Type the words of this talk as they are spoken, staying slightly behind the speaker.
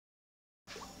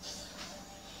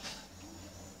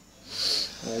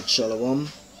Shalom.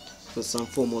 First and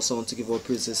foremost, I want to give all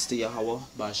praises to Yahweh,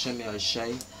 Ba'ashem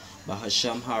Yahushai,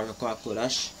 Bahasham Harakwa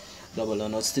Kodash. Double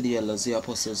honors to the elders, the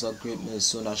apostles of great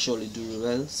mercy, that surely do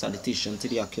well. Salutation to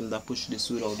the Akim that push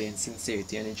this word out there in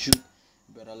sincerity and in truth.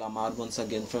 Brother Lamad once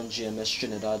again from GMS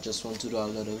Trinidad. I just want to do a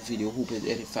little video, hope it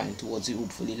edifying towards the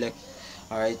hopefully elect.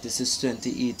 Alright, this is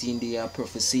 2018, the year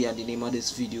prophecy, and the name of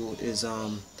this video is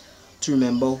to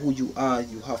remember who you are.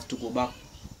 You have to go back.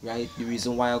 Right, the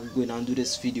reason why I'm going to do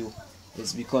this video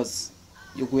is because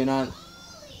you're going to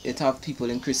have people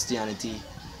in Christianity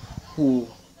who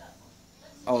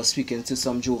I was speaking to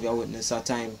some Jehovah's Witness at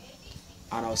time,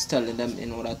 and I was telling them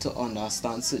in order to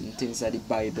understand certain things of the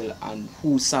Bible and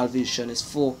who salvation is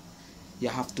for, you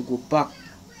have to go back,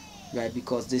 right?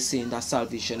 Because they're saying that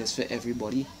salvation is for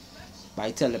everybody. But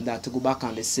I tell them that to go back,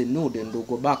 and they say no, then don't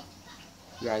go back,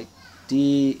 right?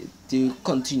 They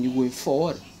continue going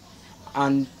forward.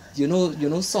 And you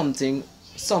know something,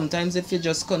 sometimes if you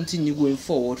just continue going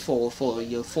forward,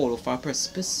 you'll fall off a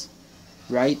precipice,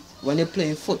 right? When you're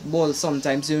playing football,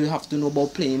 sometimes you have to know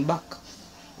about playing back,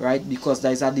 right? Because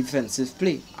there is a defensive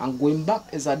play, and going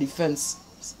back is a defense.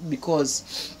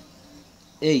 Because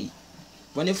hey,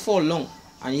 when you fall long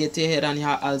and you hit your head and you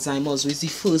have Alzheimer's, what's the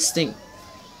first thing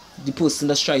the person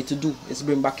that's trying to do is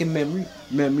bring back a memory.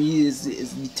 Memory is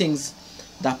the things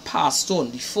that passed on,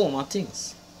 the former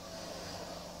things.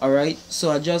 Alright,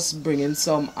 so I just bring in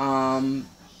some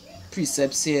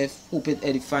precepts here, hope it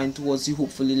edifying towards you,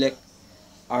 hopefully, like,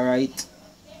 alright,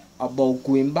 about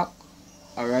going back.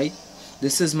 Alright,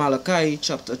 this is Malachi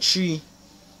chapter 3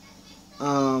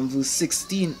 verse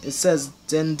 16. It says,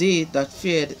 then they that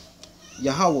feared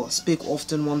Yahweh spake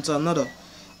often one to another,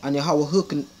 and Yahweh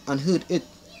hearkened and heard it,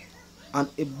 and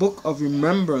a book of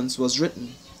remembrance was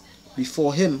written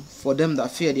before him for them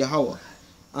that feared Yahweh,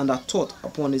 and that thought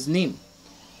upon his name.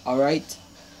 Alright,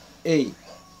 hey,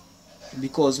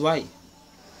 because why?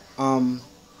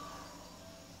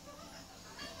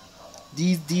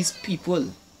 These people,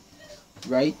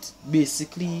 right,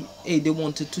 basically, hey, they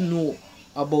wanted to know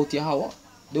about Yahweh.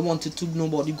 They wanted to know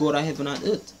about the God of heaven and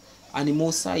earth. And the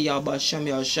Most High Yahweh Shem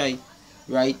Yahushai,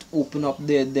 right, open up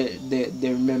their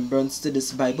remembrance to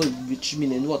this Bible, which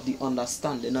meaning what? The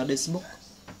understanding of this book.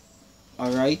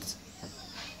 Alright,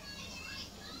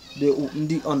 they open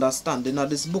the understanding of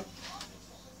this book.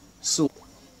 So,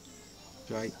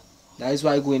 right, that is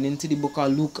why going into the book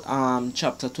of Luke,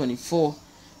 chapter 24,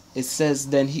 it says,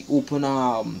 then he opened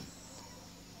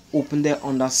their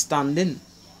understanding,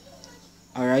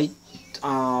 alright,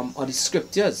 of the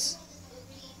scriptures.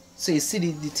 So you see,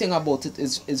 the thing about it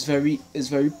is very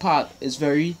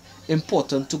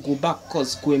important to go back,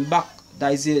 because going back,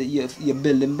 that is your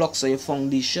building blocks or your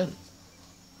foundation.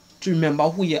 To remember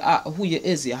who you are, who you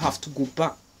is, you have to go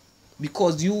back,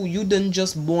 because you didn't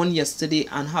just born yesterday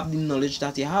and have the knowledge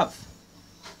that you have.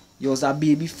 You was a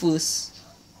baby first.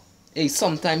 Hey,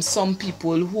 sometimes some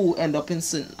people who end up in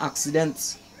certain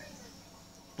accidents,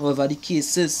 however the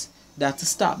case is, they have to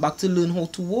start back to learn how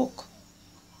to walk.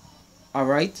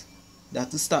 Alright, they have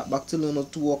to start back to learn how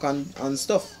to walk and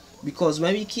stuff, because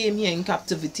when we came here in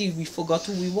captivity, we forgot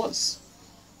who we was.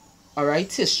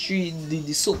 Alright, history,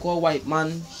 the so-called white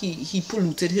man, he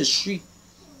polluted history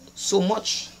so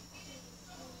much.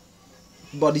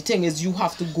 But the thing is, you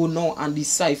have to go now and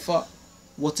decipher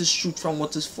what is truth from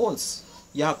what is false.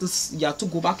 You have to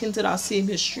go back into that same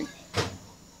history.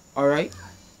 Alright,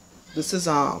 this is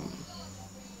the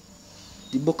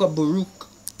book of Baruch.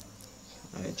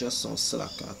 I just on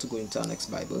slack. I have to go into our next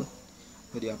Bible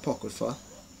with the Apocrypha.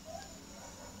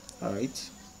 Alright.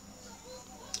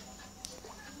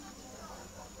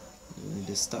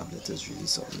 This tablet is really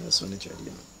something else when it's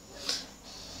ready.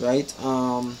 Right,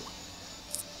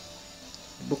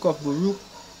 book of Baruch,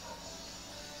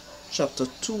 chapter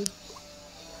 2,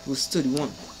 verse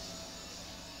 31.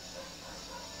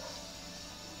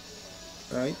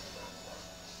 Right,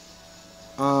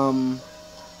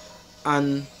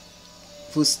 and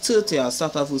verse 30, I'll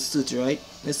start at verse 30, right?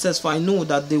 It says, for I know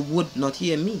that they would not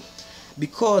hear me,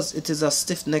 because it is a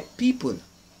stiff-necked people.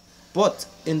 But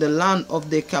in the land of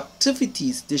their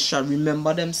captivities, they shall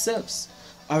remember themselves.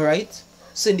 Alright?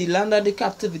 So in the land of the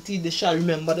captivity, they shall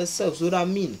remember themselves. What I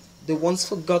mean? They once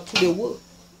forgot who they were.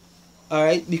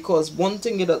 Alright? Because one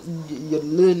thing you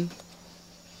learn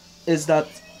is that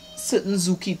certain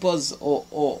zookeepers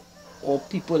or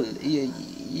people,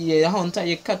 you hunter,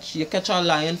 you catch a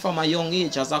lion from a young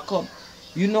age as a cub.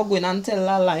 You're not going and tell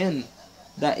a lion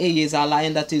that he is a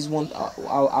lion that is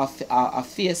a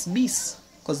fierce beast.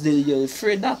 Because you're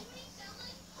afraid that,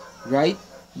 right?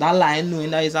 That lion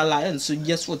knowing that is a lion. So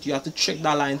guess what? You have to trick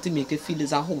that lion to make it feel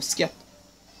it's a house cat.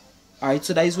 Alright,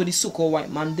 so that is what the so-called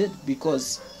white man did,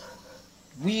 because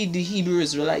we, the Hebrew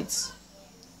Israelites,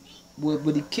 were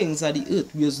the kings of the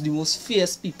earth. We was the most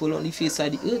fierce people on the face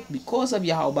of the earth because of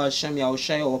Yahweh Hashem,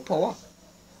 Yahushai, our power.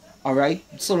 Alright,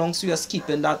 so long as we are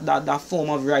keeping that form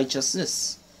of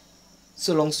righteousness,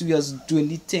 so long as we are doing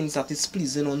the things that is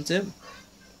pleasing unto him.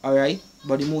 Alright,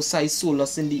 but the Most High sold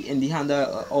us in the hand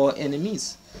of our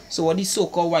enemies. So what the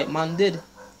so-called white man did,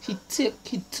 he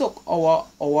took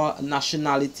our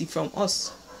nationality from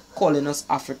us, calling us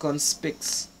Africans,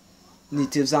 Spicks,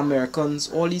 Natives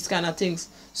Americans, all these kind of things.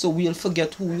 So we'll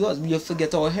forget who we was. We'll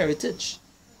forget our heritage.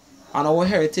 And our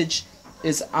heritage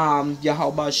is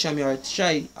Yahweh Hashem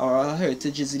Yahushai. Our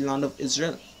heritage is the land of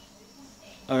Israel.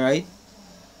 Alright.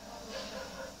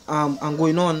 I'm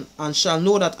going on, and shall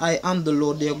know that I am the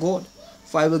Lord their God,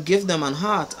 for I will give them an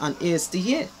heart and ears to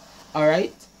hear.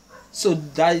 Alright. So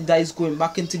that is going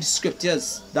back into the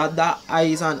scriptures. That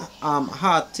eyes and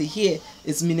heart to hear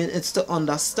is meaning it's to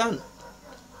understand.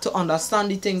 To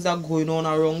understand the things that are going on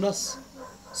around us.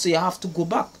 So you have to go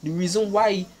back. The reason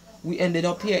why we ended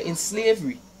up here in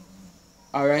slavery.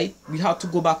 Alright. We have to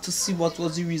go back to see what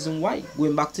was the reason why.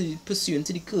 Going back to pursuing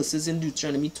to the curses in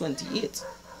Deuteronomy 28.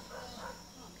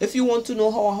 If you want to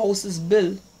know how a house is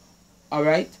built,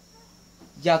 alright,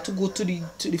 you have to go to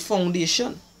the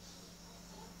foundation.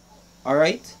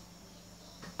 Alright?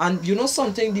 And you know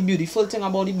something, the beautiful thing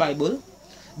about the Bible,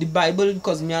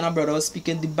 because me and a brother was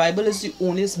speaking, the Bible is the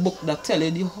only book that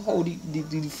tells you how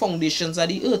the foundations of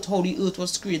the earth, how the earth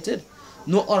was created.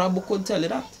 No other book will tell you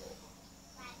that.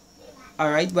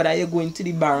 Alright, whether you're going to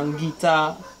the Bhagavad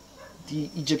Gita, the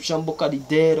Egyptian Book of the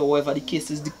Dead, or whatever the case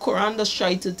is, the Quran does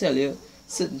try to tell you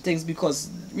certain things, because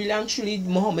really and truly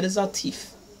Muhammad is a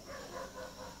thief.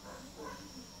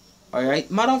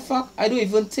 Alright, matter of fact, I don't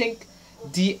even think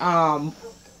the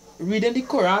reading the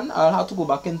Quran, I'll have to go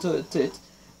back into it.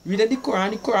 Reading the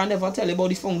Quran never tell you about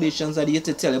the foundations of the earth.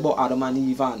 It tell you about Adam and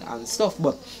Eve and stuff,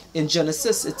 but in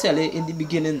Genesis it tell you in the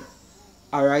beginning.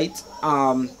 Alright,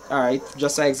 alright,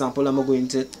 just an example, I'm going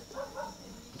to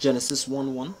Genesis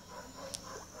 1:1.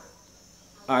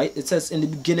 Alright, it says, in the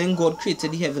beginning God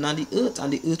created the heaven and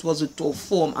the earth was without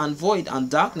form and void, and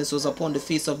darkness was upon the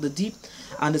face of the deep,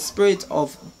 and the spirit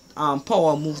of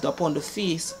power moved upon the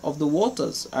face of the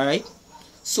waters. Alright,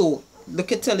 so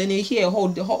look at telling you here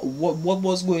what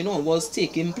was going on, was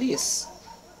taking place.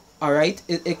 Alright,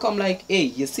 it come like, hey,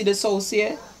 you see this house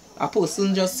here? A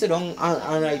person just sit down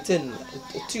and write in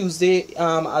Tuesday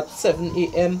at 7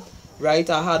 a.m. right,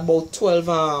 I had about 12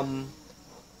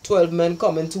 men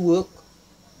coming to work.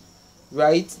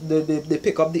 Right, they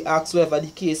pick up the axe, wherever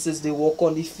the case is, they walk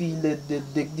on the field, they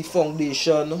dig the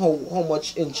foundation, how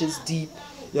much inches deep,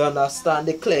 you understand,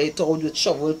 they clear it out with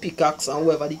shovel, pickaxe, and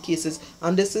whatever the case is.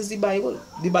 And this is the Bible.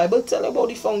 The Bible tell about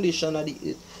the foundation of the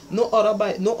earth. No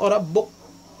other book,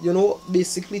 you know,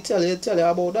 basically tell you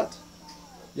about that.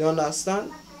 You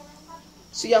understand?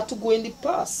 So you have to go in the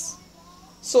past.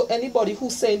 So anybody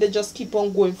who's saying they just keep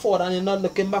on going forward and they're not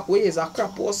looking back, where is a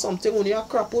crap or something, when you're a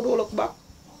crap, don't look back.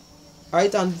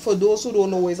 Alright, and for those who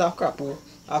don't know what is a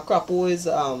crapo is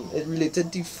it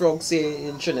related to frogs, say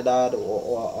in Trinidad,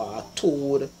 or a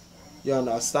toad. You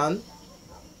understand?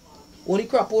 Only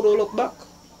crapo don't look back.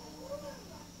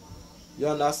 You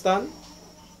understand?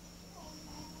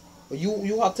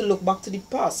 You have to look back to the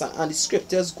past, and the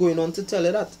scripture is going on to tell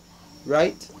you that.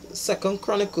 Right? 2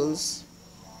 Chronicles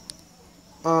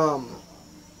 2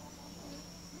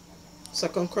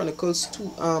 Chronicles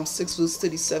 6 verse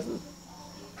 37.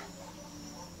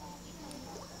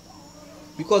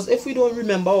 Because if we don't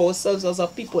remember ourselves as a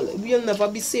people, we'll never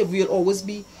be saved. We'll always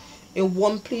be in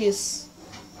one place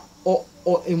or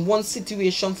in one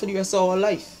situation for the rest of our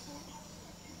life.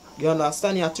 You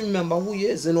understand? You have to remember who he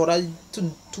is in order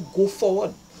to go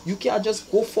forward. You can't just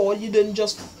go forward. You didn't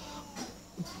just...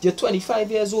 You're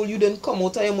 25 years old. You didn't come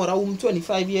out of your mother womb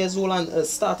 25 years old and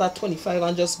start at 25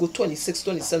 and just go 26,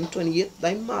 27, 28.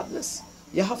 That's madness.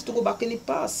 You have to go back in the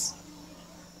past.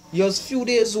 You're a few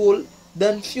days old,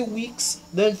 then few weeks,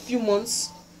 then few months,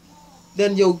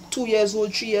 then you're 2 years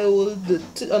old, 3 years old,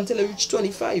 until you reach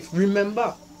 25.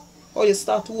 Remember how you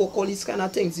start to walk, all these kind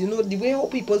of things. You know, the way how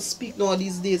people speak now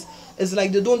these days is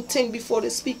like they don't think before they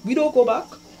speak. We don't go back.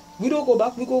 We don't go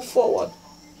back, we go forward.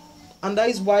 And that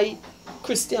is why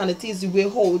Christianity is the way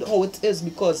how it is,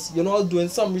 because, you know, I was doing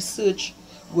some research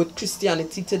with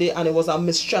Christianity today and it was a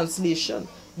mistranslation.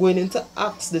 Going into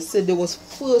Acts, they said they was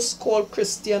first called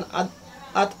Christian at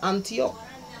Antioch.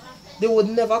 They were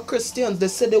never Christians. They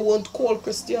said they weren't called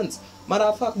Christians. Matter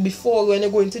of fact, before, when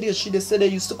they go into the history, they said they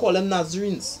used to call them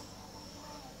Nazarenes.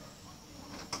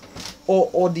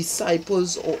 Or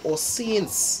disciples or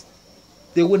saints.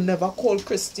 They would never call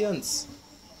Christians.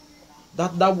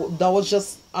 That was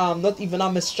just not even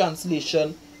a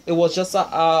mistranslation. It was just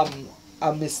a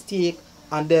mistake.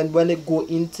 And then when it go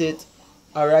into it,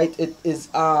 all right, it is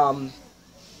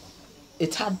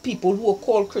it had people who were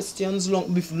called Christians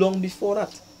long before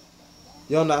that.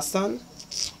 You understand?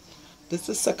 This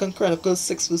is 2 Chronicles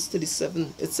 6 verse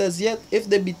 37. It says, "Yet if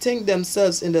they bethink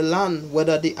themselves in the land,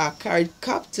 whether they are carried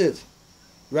captive,"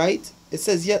 right? It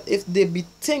says, "Yet if they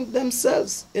bethink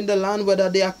themselves in the land, whether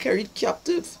they are carried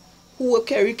captive." Who were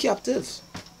carried captive?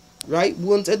 Right?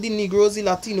 Weren't it the Negroes, the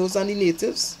Latinos, and the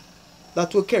natives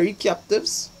that were carried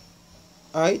captives?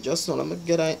 Alright, just now, let me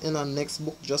get in our next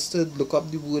book just to look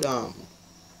up the word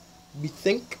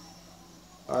bethink.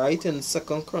 Alright, in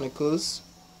 2 Chronicles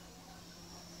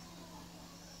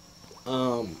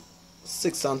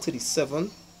 6 and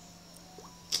 37.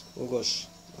 Oh gosh,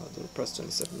 I didn't press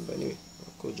 27, but anyway,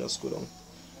 I could just go down.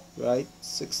 Right,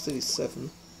 6:37.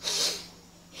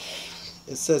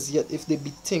 It says, "Yet if they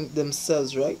bethink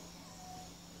themselves," right?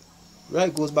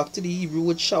 Right, goes back to the Hebrew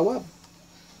word shawab.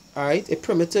 Alright, a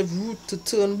primitive root to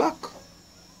turn back.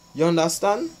 You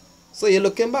understand? So you're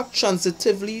looking back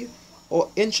transitively or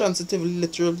intransitively,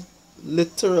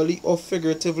 literally or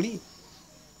figuratively.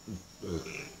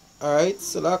 Alright,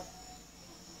 so that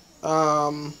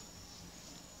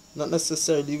not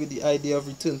necessarily with the idea of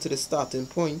return to the starting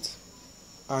point.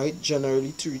 Alright,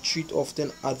 generally to retreat,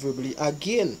 often adverbally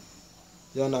again.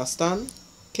 You understand?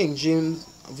 King James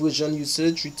Version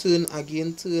usage: return,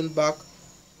 again, turn back,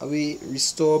 away,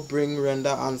 restore, bring, render,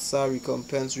 answer,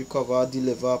 recompense, recover,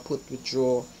 deliver, put,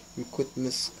 withdraw, requite,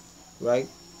 miss. Right?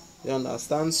 You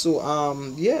understand? So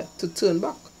yeah, to turn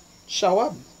back.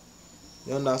 Shawab.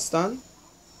 You understand?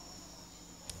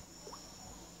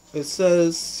 It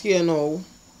says here now,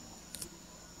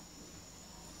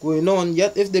 going on,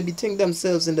 "Yet if they bethink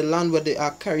themselves in the land where they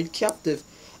are carried captive,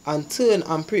 and turn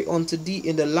and pray unto thee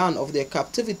in the land of their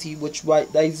captivity,"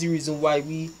 that is the reason why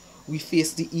we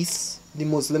face the east. The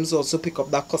Muslims also pick up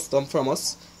that custom from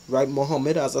us, right?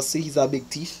 Muhammad, as I say, he's a big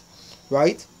thief,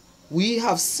 right? "We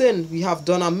have sinned, we have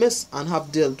done amiss, and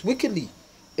have dealt wickedly.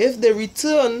 If they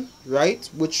return," right,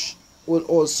 which will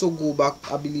also go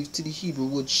back, I believe, to the Hebrew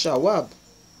word shawab.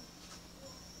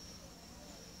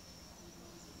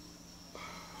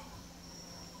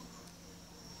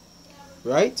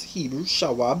 Right? Hebrew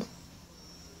shawab.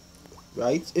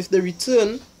 Right? "If they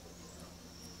return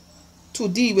to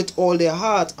thee with all their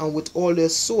heart and with all their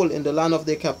soul in the land of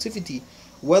their captivity,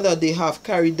 whether they have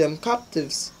carried them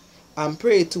captives, and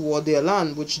pray toward their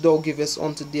land which thou givest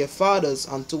unto their fathers,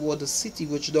 and toward the city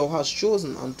which thou hast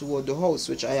chosen, and toward the house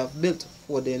which I have built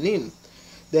for their name,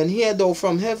 then hear thou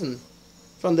from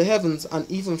the heavens, and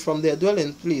even from their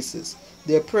dwelling places,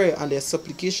 their prayer and their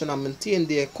supplication, and maintain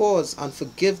their cause, and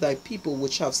forgive thy people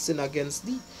which have sinned against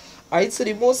thee." Alright, so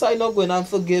the Most High not going and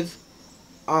forgive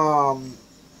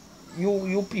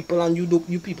you people, and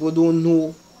you people don't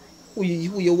know who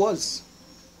you was.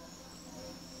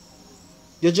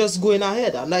 You're just going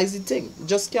ahead, and that is the thing. You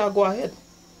just can't go ahead.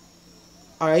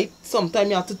 Alright, sometimes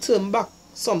you have to turn back.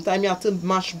 Sometimes you have to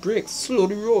mash brakes, slow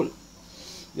the roll.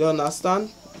 You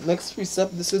understand? Next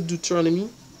precept, this is Deuteronomy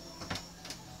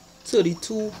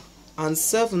 32 and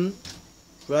 7,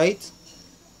 right?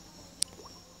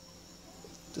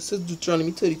 This is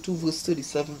Deuteronomy 32 verse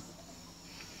 37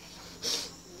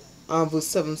 and verse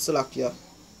 7, Salakia.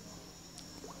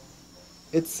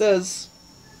 It says,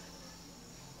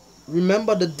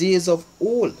 "Remember the days of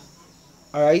old."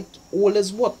 Alright, old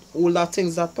is what? Old are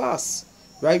things that pass.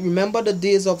 Right? "Remember the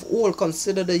days of old,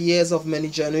 consider the years of many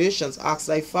generations. Ask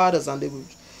thy fathers,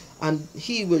 and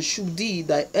he will shew thee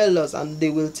thy elders, and they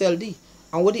will tell thee."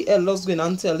 And what the elders going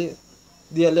to tell you?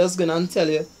 The elders going to tell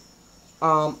you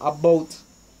about,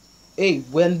 hey,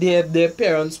 when their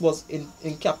parents was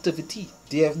in captivity,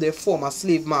 they have their former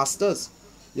slave masters.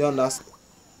 You understand?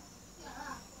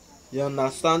 You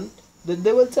understand?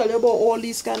 They will tell you about all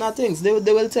these kind of things. They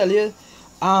will tell you,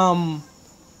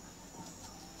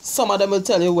 some of them will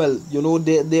tell you, well, you know,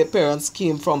 their parents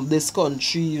came from this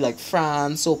country, like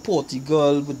France or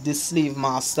Portugal, with this slave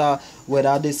master,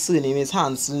 whether the surname is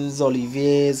Hansons,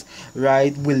 Oliviers,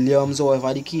 right, Williams, or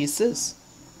whatever the case is.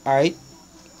 Alright?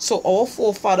 So our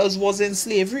forefathers was in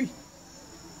slavery.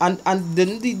 And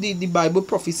didn't the Bible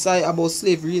prophesy about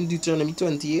slavery in Deuteronomy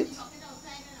 28?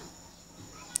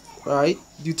 Right?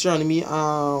 Deuteronomy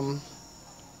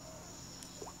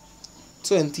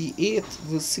 28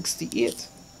 verse 68.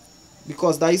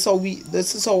 Because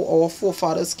this is how our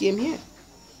forefathers came here.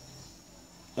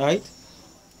 Right?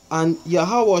 "And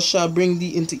Yahweh shall bring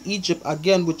thee into Egypt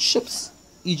again with ships."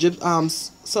 Egypt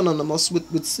synonymous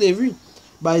with slavery.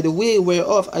 by the way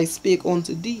whereof I spake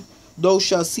unto thee, thou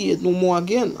shalt see it no more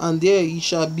again, and there ye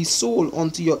shall be sold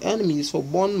unto your enemies for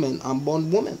bondmen and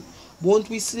bondwomen. Won't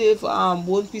we sell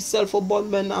for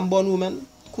bondmen and bondwomen?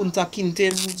 Kunta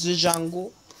Kinte,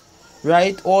 Django,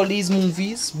 right? All these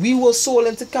movies, we were sold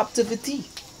into captivity.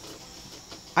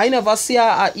 I never see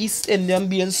a East Indian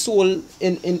being sold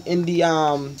in the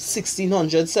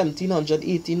 1600s, 1700s,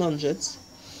 1800s.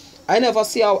 I never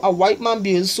see a white man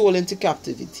being sold into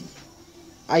captivity.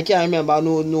 I can't remember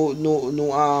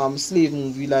no slave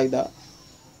movie like that.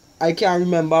 I can't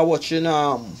remember watching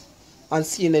and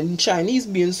seeing any Chinese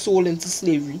being sold into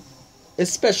slavery,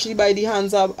 especially by the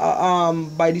hands of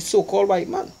by the so-called white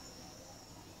man.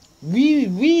 We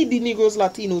the Negroes,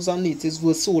 Latinos, and natives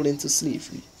were sold into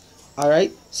slavery.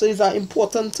 Alright? So it's an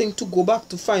important thing to go back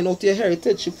to find out your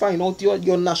heritage, to find out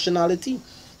your nationality.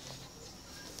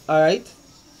 Alright?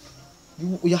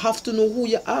 You have to know who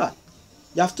you are.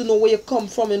 You have to know where you come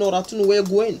from in order to know where you're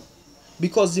going.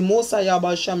 Because the Most High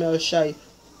Yahweh Shem Shai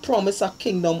promised a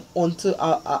kingdom unto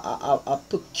a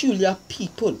peculiar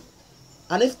people.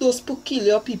 And if those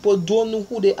peculiar people don't know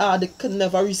who they are, they can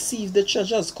never receive the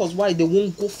treasures. Because why? They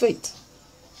won't go faith.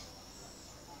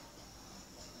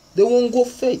 They won't go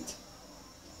faith.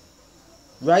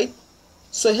 Right?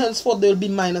 So henceforth they'll be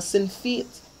minus in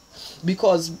faith.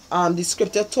 Because the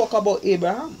scripture talk about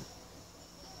Abraham.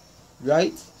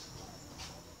 Right?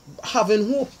 Having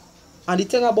hope. And the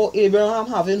thing about Abraham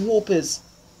having hope is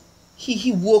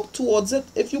he worked towards it.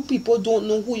 If you people don't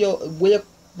know where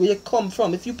you come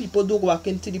from, if you people don't go back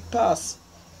into the past,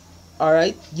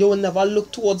 alright, you will never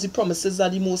look towards the promises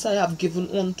that the Most High have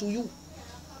given unto you.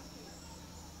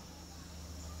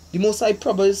 The Most High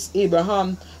promised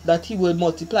Abraham that he will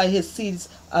multiply his seeds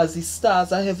as the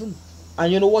stars of heaven.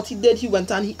 And you know what he did? He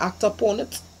went and he acted upon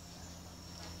it.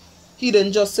 He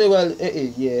didn't just say, well,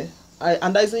 yeah.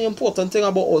 And that's the important thing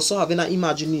about also having an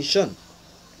imagination.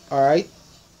 Alright.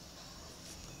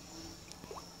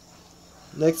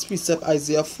 Next precept,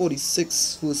 Isaiah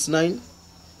 46 verse 9.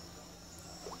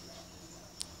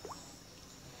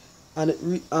 And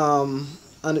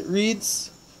it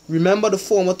reads, remember the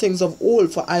former things of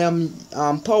old, for I am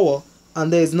power,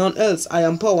 and there is none else. I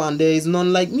am power, and there is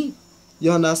none like me.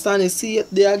 You understand? You see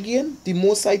it there again? The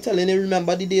Most High telling you,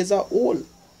 remember the days are old.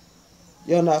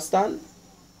 You understand?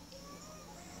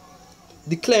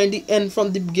 Declaring the end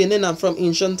from the beginning, and from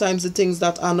ancient times the things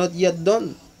that are not yet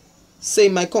done. Say,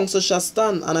 my counsel shall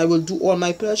stand, and I will do all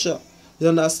my pleasure. You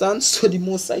understand? So the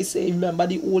Most High say, remember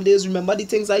the old days, remember the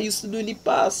things I used to do in the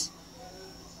past.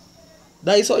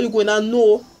 That is how you're going to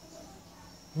know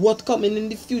what coming in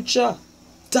the future.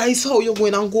 That is how you're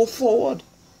going to go forward.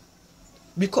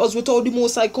 Because without the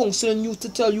Most High counseling you to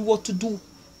tell you what to do,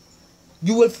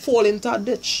 you will fall into a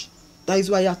ditch. That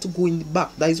is why you have to go in the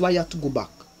back. That is why you have to go back.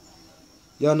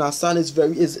 You understand? It's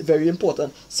very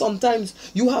important.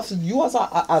 Sometimes you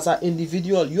as an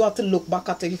individual, you have to look back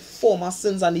at the former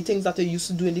sins and the things that you used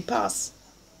to do in the past.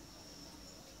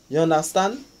 You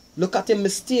understand? Look at your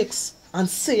mistakes and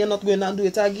say you're not going to do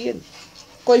it again.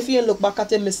 Because if you look back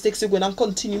at your mistakes, you're going to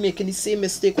continue making the same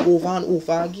mistake over and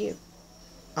over again.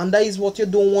 And that is what you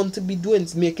don't want to be doing,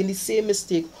 is making the same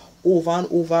mistake over and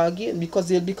over again,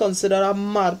 because you'll be considered a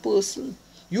mad person.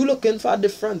 You're looking for a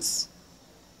difference.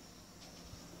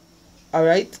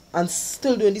 Alright? And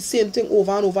still doing the same thing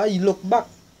over and over. You look back,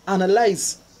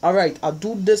 analyze. Alright, I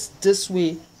do this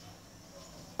way,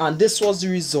 and this was the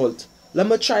result. Let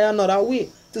me try another way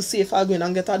to see if I'm going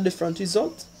to get a different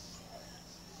result.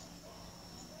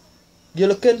 You're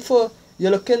looking for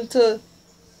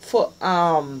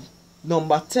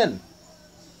number 10.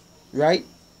 Right?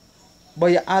 But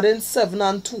you're adding 7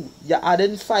 and 2. You're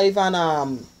adding 5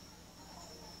 and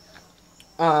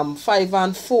 5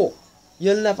 and 4.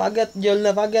 You'll never get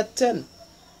 10.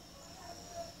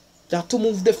 You have to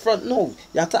move different now.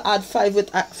 You have to add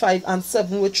 5 and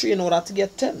 7 with 3 in order to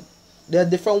get 10. There are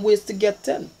different ways to get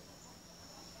 10.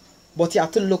 But you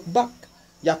have to look back.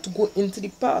 You have to go into the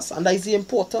past. And that is the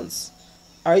importance.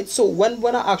 Alright, so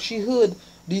when I actually heard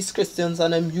these Christians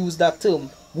and them use that term,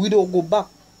 we don't go back,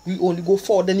 we only go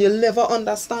forward, then you'll never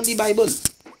understand the Bible.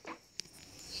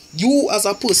 You as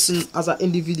a person, as an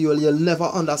individual, you'll never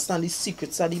understand the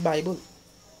secrets of the Bible.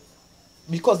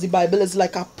 Because the Bible is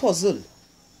like a puzzle.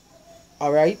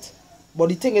 Alright? But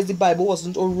the thing is, the Bible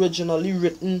wasn't originally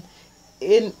written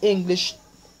in English.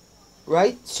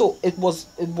 Right? So it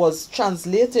was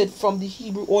translated from the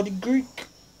Hebrew or the Greek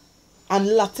and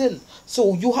Latin.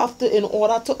 So you have to, in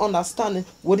order to understand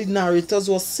what the narrators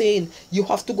were saying, you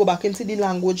have to go back into the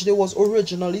language they was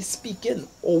originally speaking,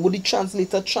 or what the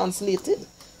translator translated,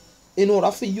 in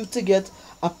order for you to get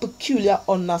a peculiar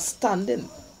understanding.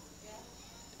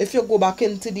 if you go back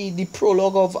into the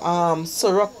prologue of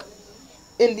Sirach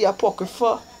in the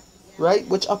Apocrypha, right,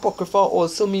 which Apocrypha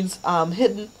also means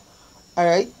hidden,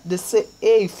 alright, they say,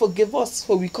 hey, forgive us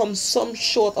for we come some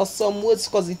short of some words,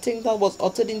 because the thing that was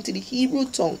uttered into the Hebrew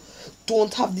tongue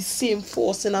don't have the same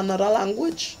force in another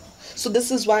language. So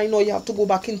this is why now you have to go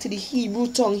back into the Hebrew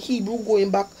tongue. Hebrew, going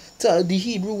back to the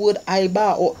Hebrew word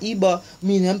Iba or Iba,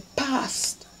 meaning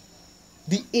past.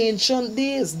 The ancient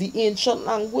days, the ancient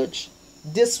language.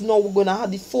 This now we're going to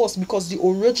have the force, because the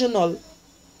original,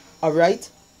 alright,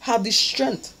 have the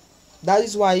strength. That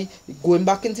is why going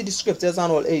back into the scriptures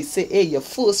and all, hey, say, hey, your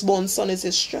firstborn son is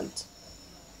his strength.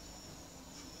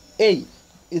 Hey,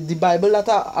 the Bible that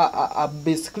I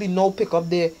basically now pick up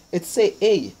there, it say,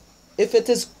 hey, if it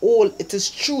is old, it is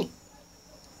truth.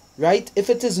 Right? If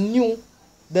it is new,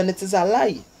 then it is a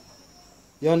lie.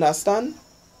 You understand?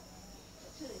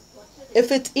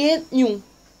 If it ain't new,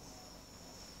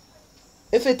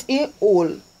 if it ain't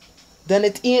old, then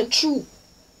it ain't true.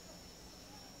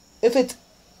 If it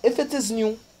is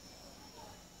new,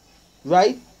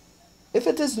 right? If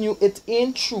it is new, it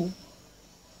ain't true.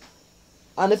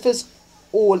 And if it's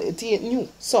old, it ain't new.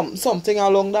 Something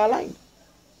along that line.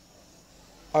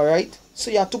 Alright?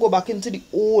 So you have to go back into the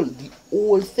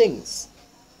old things.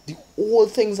 The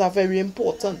old things are very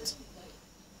important.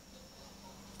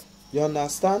 You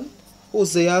understand?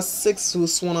 Hosea 6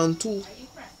 verse 1 and 2.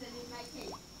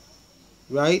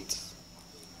 Right?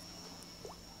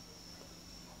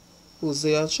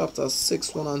 Hosea chapter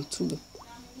 6 1 and 2.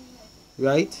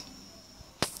 Right?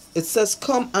 It says,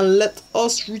 come and let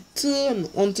us return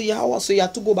unto Yahweh. So you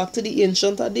have to go back to the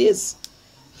ancient days.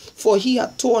 For he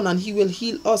hath torn and he will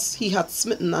heal us. He hath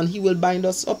smitten and he will bind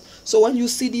us up. So when you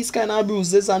see these kind of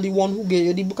bruises and the one who gave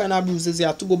you the kind of bruises, you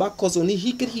have to go back, because only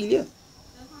he can heal you.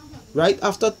 Right?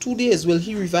 After 2 days will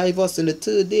he revive us. In the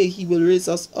 3rd day he will raise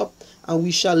us up and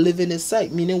we shall live in his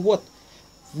sight. Meaning what?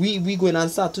 We going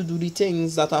and start to do the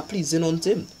things that are pleasing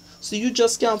unto him. So you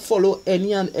just can't follow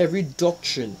any and every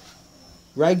doctrine.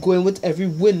 Right? Going with every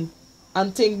wind.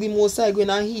 And think the Most High going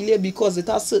to heal you, because it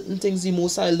has certain things the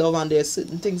Most High love and there are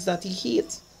certain things that he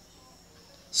hates.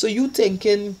 So you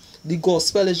thinking the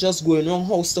gospel is just going on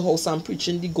house to house and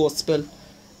preaching the gospel.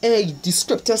 Hey, the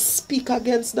scriptures speak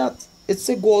against that. It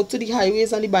say go out to the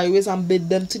highways and the byways and bid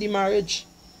them to the marriage.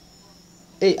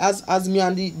 Hey, as me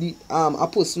and the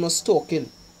apostle was talking,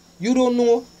 you don't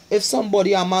know if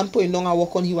somebody, a man putting down a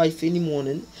work on his wife in the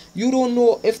morning. You don't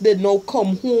know if they now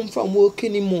come home from work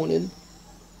in the morning.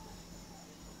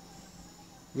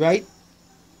 Right?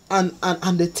 And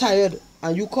they're tired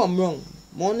and you come wrong.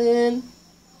 Morning.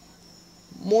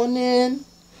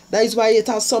 That is why it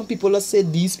has some people that say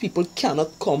these people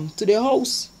cannot come to their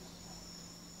house.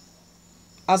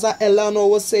 As Eleanor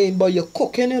was saying, but you're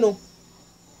cooking, you know.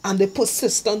 And they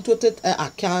persistent with it. I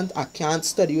can't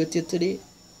study with you today.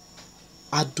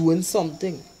 I'm doing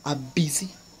something. I'm busy.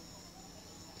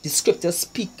 The scriptures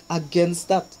speak against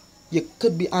that. You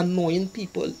could be annoying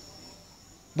people.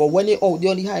 But when you're out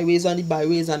there on the highways and the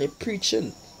byways and you're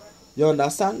preaching, you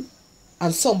understand?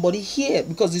 And somebody here,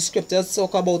 because the scriptures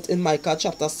talk about in Micah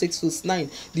chapter 6 verse 9,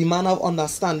 the man of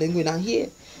understanding when I hear.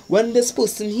 When this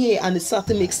person here and it start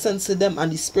to make sense to them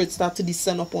and the spirit start to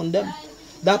descend upon them,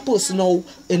 that person now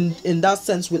in that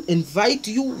sense will invite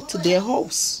you to their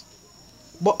house.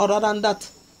 But other than that,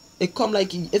 it come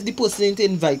like if the person ain't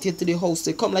invited to the house,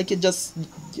 it come like it just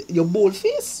your bold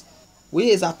face. Where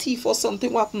is a thief or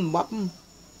something? What happen?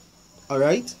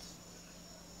 Alright?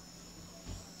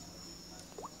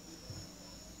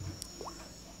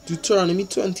 Deuteronomy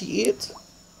 28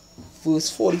 verse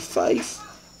 45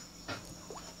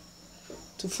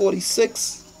 to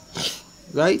 46.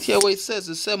 Right here where it says,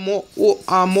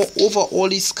 moreover all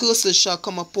these curses shall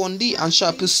come upon thee, and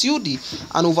shall pursue thee,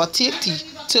 and overtake thee,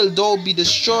 till thou be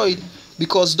destroyed,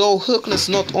 because thou hearkenest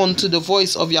not unto the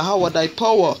voice of Yahweh thy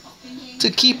power, to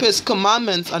keep his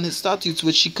commandments and his statutes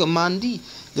which he command thee.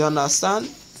 You understand?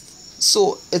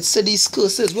 So it said these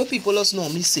curses, what people just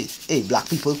normally say, hey, black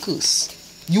people curse.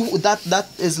 That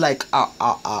is like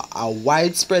a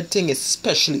widespread thing,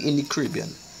 especially in the Caribbean.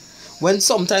 When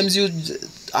sometimes a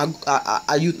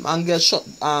youth man get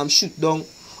shoot down,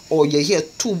 or you hear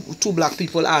two black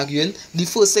people arguing, the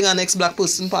first thing a next black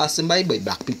person passing by, but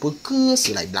black people curse,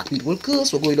 like black people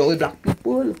curse, we're going down with black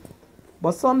people.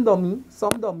 But some dummy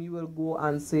will go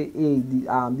and say, hey,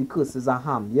 the curse is a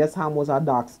Ham. Yes, Ham was a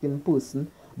dark-skinned person,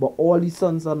 but all the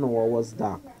sons of Noah was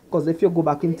dark. Because if you go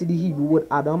back into the Hebrew word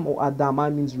Adam, or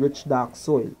Adama means rich dark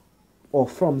soil, or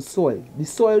from soil. The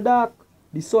soil dark,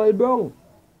 the soil brown.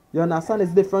 You understand?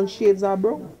 It's different shades of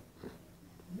brown.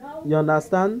 You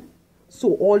understand?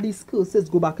 So all these curses,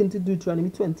 go back into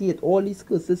Deuteronomy 28, all these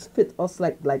curses fit us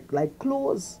like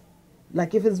clothes.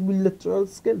 Like if it's with literal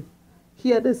skin.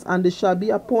 Hear this, and they shall be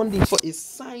upon thee for a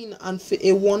sign and for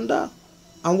a wonder.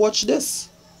 And watch this.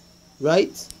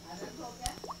 Right?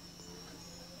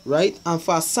 Right? And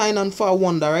for a sign and for a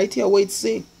wonder. Right here what it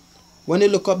say. When you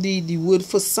look up the word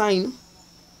for sign,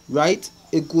 right?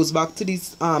 It goes back to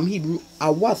this Hebrew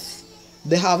awath.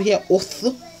 They have here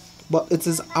oth, but it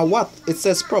is awath. It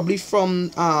says probably from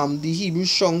the Hebrew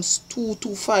Strong's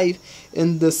 225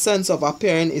 in the sense of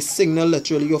appearing a signal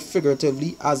literally or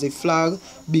figuratively as a flag,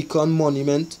 beacon,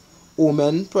 monument,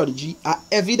 omen, prodigy, are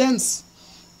evidence.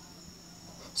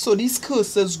 So these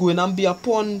curses going and be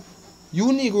upon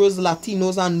you Negroes,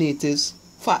 Latinos and natives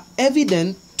for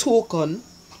evident token,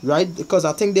 right? Because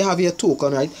I think they have here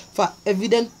token, right? For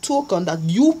evident token that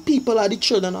you people are the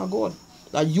children of God.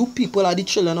 That you people are the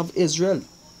children of Israel.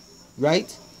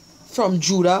 Right? From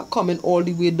Judah coming all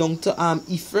the way down to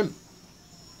Ephraim.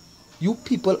 You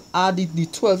people are the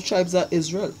 12 tribes of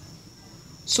Israel.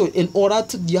 So in order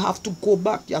to, you have to go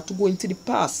back. You have to go into the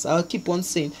past. I'll keep on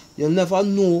saying, you'll never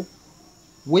know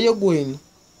where you're going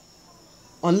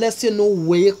unless you know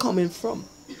where you're coming from.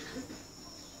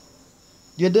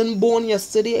 You didn't born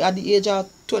yesterday at the age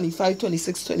of 25,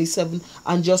 26, 27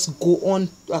 and just go on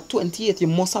at 28. You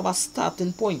must have a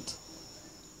starting point.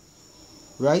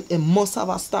 Right? It must have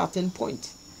a starting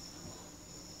point.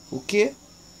 Okay?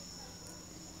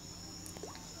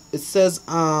 It says,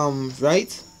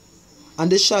 right?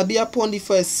 And they shall be upon thee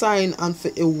for a sign and for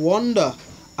a wonder,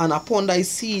 and upon thy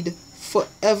seed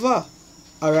forever.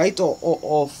 Alright?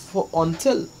 Or for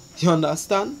until. You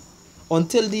understand?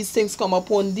 Until these things come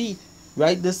upon thee.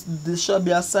 Right? This shall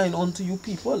be a sign unto you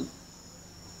people.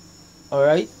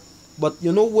 Alright? But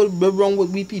you know what we're wrong with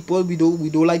we people? We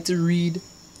don't like to read.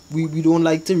 We don't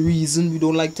like to reason. We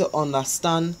don't like to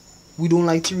understand. We don't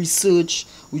like to research.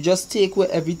 We just take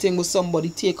where everything with somebody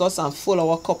take us and fill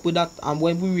our cup with that. And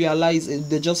when we realize it,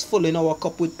 they're just filling our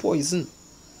cup with poison.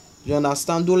 You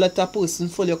understand? Don't let that person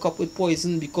fill your cup with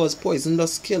poison, because poison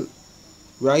does kill.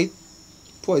 Right?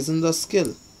 Poison does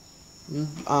kill.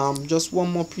 Just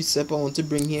one more precept I want to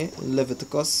bring here in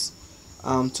Leviticus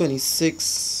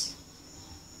 26.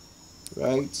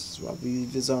 Right? So I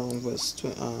believe it's around verse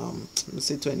 20, let me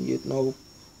say 28 now.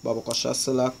 Babakasha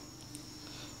Selak.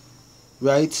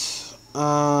 Right?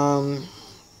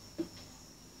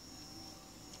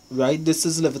 Right? This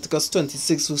is Leviticus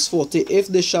 26 verse 40. If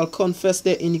they shall confess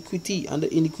their iniquity and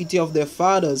the iniquity of their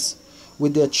fathers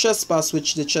with their trespass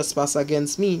which they trespass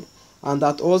against me, and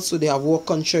that also they have walked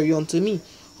contrary unto me.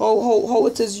 How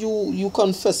it is you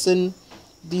confessing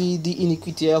the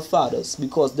iniquity of fathers?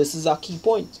 Because this is a key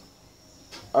point.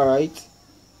 Alright?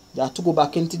 You have to go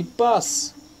back into the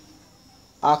past.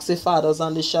 Ask your fathers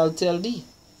and they shall tell thee.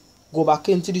 Go back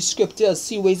into the scriptures.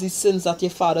 See where is the sins that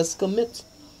your fathers commit.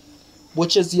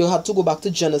 Which is, you have to go back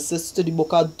to Genesis, to the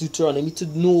book of Deuteronomy, to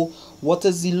know what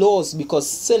is the laws. Because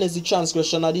sin is the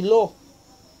transgression of the law.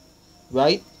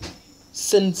 Right?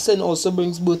 Sin also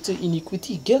brings birth to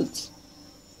iniquity, guilt.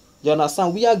 You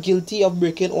understand? We are guilty of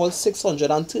breaking all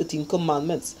 613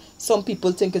 commandments. Some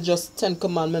people think it's just 10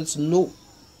 commandments. No.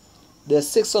 There's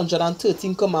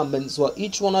 613 commandments, where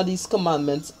each one of these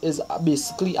commandments is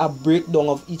basically a breakdown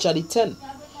of each of the 10.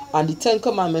 And the 10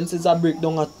 commandments is a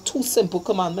breakdown of 2 simple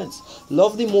commandments.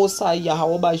 Love the Most High,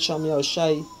 Yahweh by Shem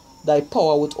Yahushai, thy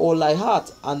power with all thy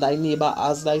heart, and thy neighbor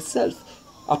as thyself.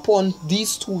 Upon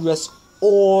these 2 rest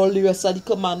all the rest of the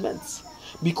commandments.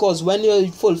 Because when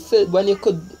you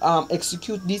could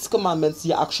execute these commandments,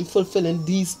 you're actually fulfilling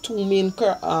these 2 main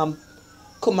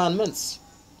commandments.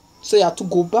 So you have to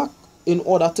go back in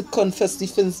order to confess the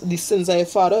sins of your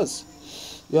fathers.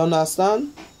 You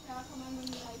understand?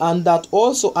 And that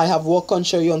also I have walked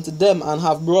contrary unto them, and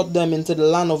have brought them into the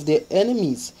land of their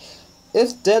enemies.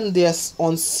 If then their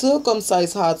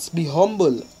uncircumcised hearts be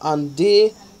humble, and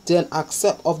they then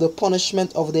accept of the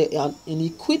punishment of their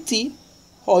iniquity.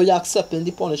 How you accepting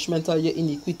the punishment of your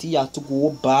iniquity? You have to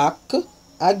go back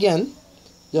again.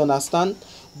 You understand?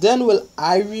 Then will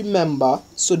I remember.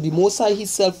 So the Most High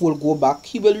himself will go back.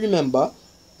 He will remember,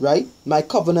 right? My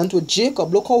covenant with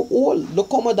Jacob. Look how old.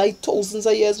 Look how many thousands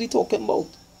of years we talking about.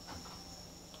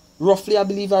 Roughly, I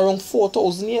believe around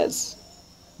 4,000 years.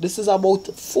 This is about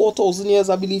 4,000 years,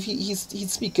 I believe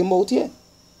he's speaking about here.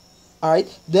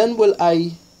 Alright? Then will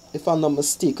I, if I'm not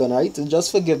mistaken, right? And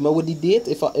just forgive me with the date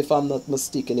if I'm not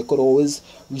mistaken. You could always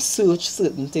research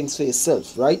certain things for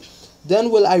yourself, right? Then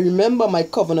will I remember my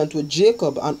covenant with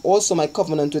Jacob, and also my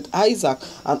covenant with Isaac,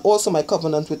 and also my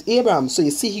covenant with Abraham. So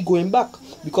you see he going back,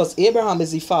 because Abraham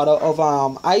is the father of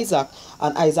Isaac,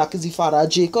 and Isaac is the father of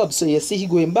Jacob. So you see he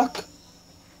going back.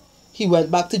 He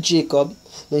went back to Jacob,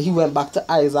 then he went back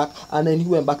to Isaac, and then he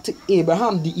went back to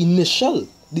Abraham, the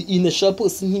initial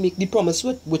person he make the promise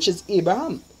with, which is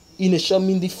Abraham. Initial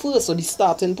mean the first or the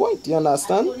starting point. You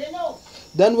understand?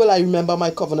 Then will I remember my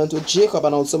covenant with Jacob,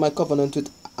 and also my covenant with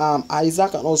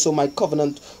Isaac, and also my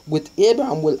covenant with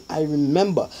Abraham will I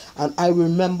remember, and I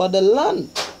remember the land.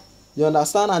 You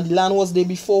understand? And the land was there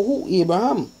before who?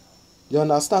 Abraham. You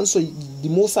understand? So the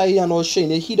Most High and all showing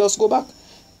he does go back.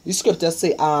 The scriptures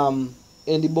say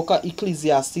in the book of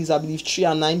Ecclesiastes, I believe 3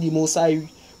 and 9, the Most High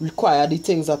require the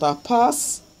things that are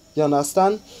past. You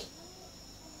understand?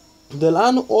 The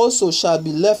land also shall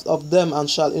be left of them, and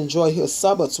shall enjoy her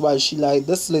Sabbaths while she lie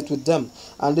desolate with them,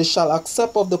 and they shall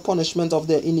accept of the punishment of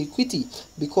their iniquity,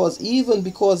 because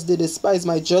they despise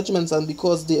my judgments, and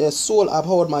because their soul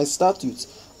abhorred my statutes.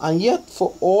 And yet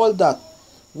for all that,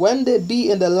 when they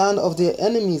be in the land of their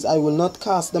enemies, I will not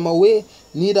cast them away,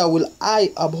 neither will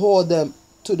I abhor them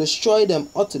to destroy them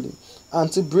utterly, and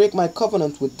to break my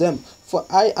covenant with them. For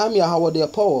I am Yahweh their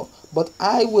power, but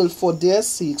I will for their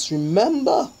sakes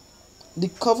remember the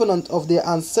covenant of their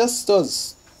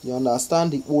ancestors. You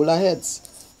understand? The older heads,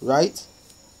 right?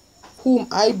 Whom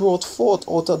I brought forth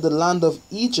out of the land of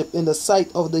Egypt in the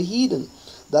sight of the heathen,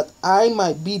 that I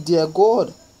might be their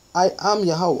God. I am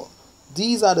Yahweh.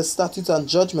 These are the statutes and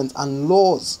judgments and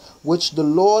laws which the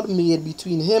Lord made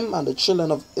between him and the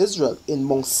children of Israel in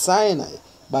Mount Sinai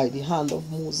by the hand of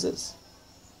Moses.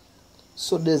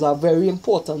 So there's a very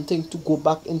important thing to go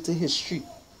back into history.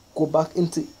 Go back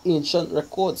into ancient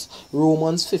records.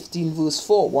 Romans 15 verse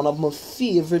 4, one of my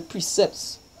favorite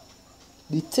precepts.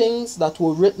 The things that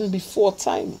were written before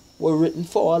time were written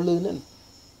for our learning.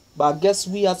 But I guess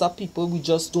we as a people, we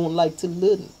just don't like to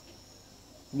learn.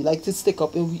 We like to stick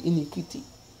up in iniquity.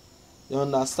 You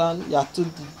understand? You have to,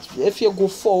 if you go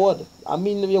forward, I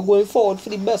mean you're going forward for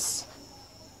the best.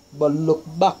 But look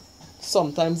back.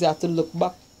 Sometimes you have to look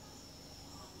back.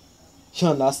 You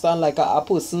understand? Like a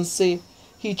person say,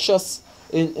 he trusts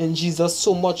in Jesus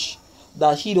so much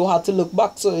that he don't have to look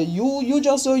back. So you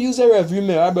just don't use a rearview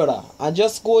mirror, brother, and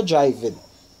just go driving.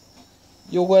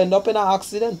 You're going to end up in an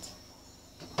accident.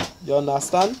 You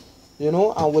understand? You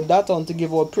know, and with that, I want to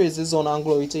give all praises, honor, and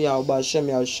glory to Yahweh B'Hashem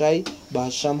Yahushai,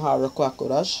 B'Hashem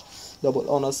HaRakwah. Double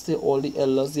honors to all the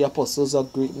elders, the apostles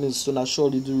of great ministry, and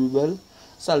surely do well.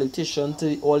 Salutation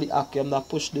to all the Akim that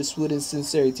push this word in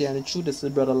sincerity and in truth. This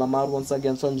is Brother Lamar once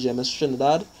again from GMS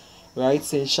Trinidad. Right,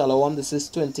 saying Shalom. This is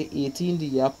 2018, the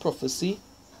year of prophecy.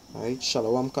 Right,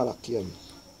 Shalom Kalakiam.